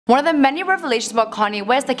One of the many revelations about Kanye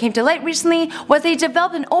West that came to light recently was that he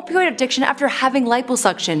developed an opioid addiction after having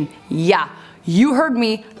liposuction. Yeah, you heard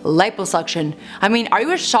me, liposuction. I mean, are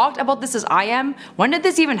you as shocked about this as I am? When did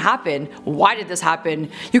this even happen? Why did this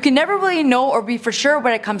happen? You can never really know or be for sure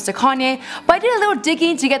when it comes to Kanye, but I did a little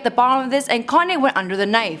digging to get the bottom of this and Kanye went under the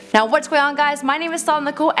knife. Now what's going on, guys? My name is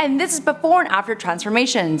Nicole and this is before and after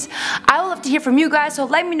transformations. I would love to hear from you guys, so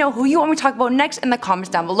let me know who you want me to talk about next in the comments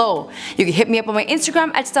down below. You can hit me up on my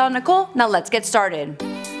Instagram at Nicole. Now let's get started.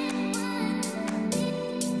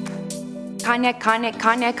 Kanye.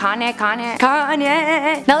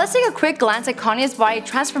 Now let's take a quick glance at Kanye's body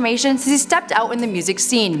transformation since he stepped out in the music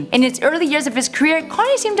scene. In its early years of his career,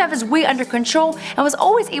 Kanye seemed to have his weight under control and was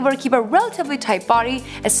always able to keep a relatively tight body,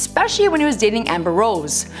 especially when he was dating Amber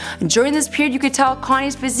Rose. During this period, you could tell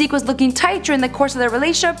Kanye's physique was looking tight during the course of their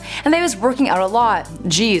relationship and that he was working out a lot.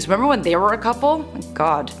 Jeez, remember when they were a couple? My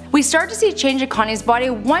God. We start to see a change in Kanye's body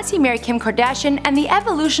once he married Kim Kardashian and the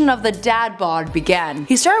evolution of the dad bod began.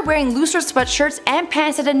 He started wearing looser sweatshirts and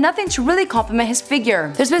pants that did nothing to really complement his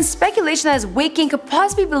figure. There's been speculation that his weight gain could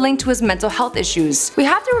possibly be linked to his mental health issues. We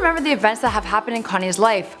have to remember the events that have happened in Kanye's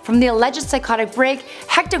life, from the alleged psychotic break,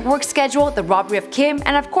 hectic work schedule, the robbery of Kim,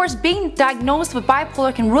 and of course being diagnosed with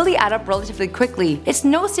bipolar can really add up relatively quickly. It's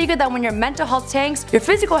no secret that when your mental health tanks, your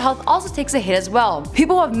physical health also takes a hit as well.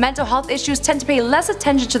 People who have mental health issues tend to pay less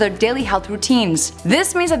attention to their daily health routines.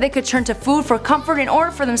 This means that they could turn to food for comfort in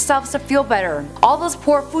order for themselves to feel better. All those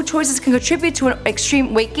poor food choices can contribute to an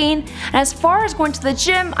extreme weight gain, and as far as going to the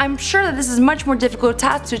gym, I'm sure that this is a much more difficult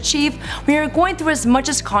task to achieve when you're going through as much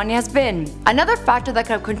as Kanye has been. Another factor that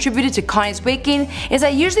could have contributed to Kanye's weight gain is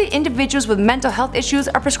that usually individuals with mental health issues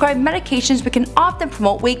are prescribed medications which can often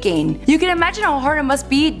promote weight gain. You can imagine how hard it must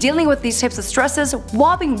be dealing with these types of stresses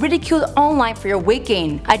while being ridiculed online for your weight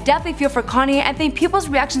gain. I definitely feel for Kanye and think people's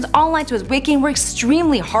reactions online to his weight gain were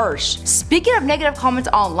extremely harsh. Speaking of negative comments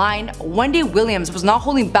online, Wendy Williams was not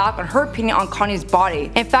holding back on her opinion on Kanye's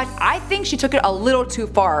body. In fact, I think she took it a little too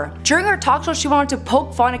far. During her talk show, she wanted to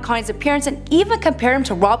poke fun at Kanye's appearance and even compare him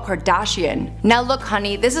to Rob Kardashian. Now look,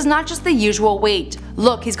 honey, this is not just the usual weight.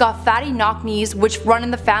 Look, he's got fatty knock knees which run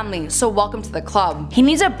in the family, so welcome to the club. He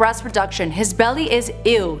needs a breast reduction, his belly is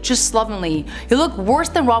ew, just slovenly. You look worse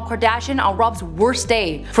than Rob Kardashian on Rob's worst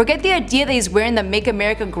day. Forget the idea that he's wearing the Make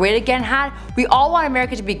America Great Again hat. We all want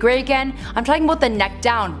America to be great again. I'm talking about the neck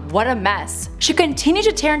down, what a mess. She continued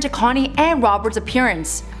to tear into Kanye and Robert's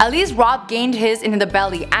appearance. At least Rob gained his in the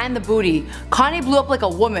belly and the booty. Kanye blew up like a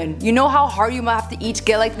woman. You know how hard you might have to eat to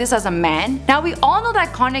get like this as a man? Now we all know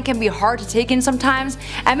that Kanye can be hard to take in sometimes,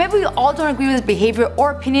 and maybe we all don't agree with his behavior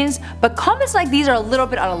or opinions, but comments like these are a little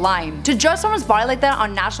bit out of line. To judge someone's body like that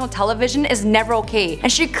on national television is never okay,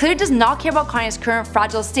 and she clearly does not care about Kanye's current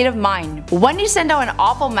fragile state of mind. Wendy sent out an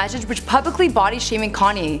awful message which publicly body shaming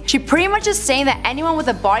Kanye. She pretty much is saying that anyone with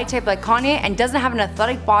a body type like Kanye and doesn't have an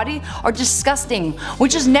athletic body are disgusting,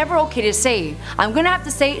 which is never okay to say. I'm gonna have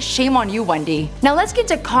to say shame on you, Wendy. Now let's get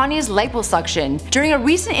to Kanye's liposuction. During a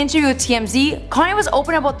recent interview with TMZ, Kanye was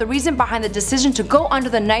open about the reason behind the decision to go under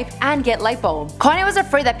the knife and get lipo. Kanye was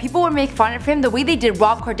afraid that people would make fun of him the way they did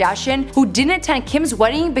Rob Kardashian, who didn't attend Kim's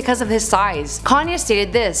wedding because of his size. Kanye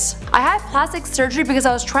stated this: "I had plastic surgery because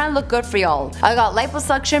I was trying to look good for y'all. I got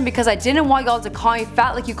liposuction because I didn't want y'all to call me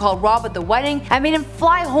fat like you called Rob at the wedding. I made him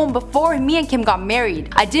fly home before me and Kim got married.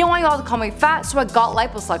 I didn't want y'all to call me fat, so I got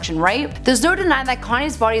liposuction, right?" There's no denying that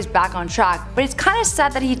Kanye's body is back on track, but it's kinda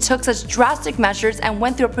sad that he took such drastic measures and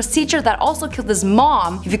went through a procedure that also killed his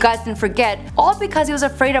mom, if you guys didn't forget, all because he was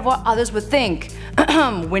afraid of what others would think.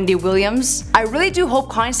 Wendy Williams. I really do hope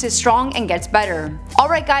Kanye stays strong and gets better.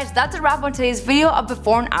 Alright guys, that's a wrap on today's video of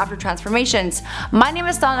before and after transformations. My name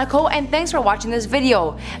is Nicole and thanks for watching this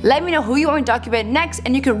video. Let me know who you want me to document next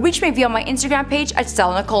and you can reach me via my Instagram page at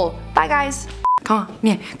Nicole. Bye guys.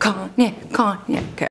 Kanye. Okay.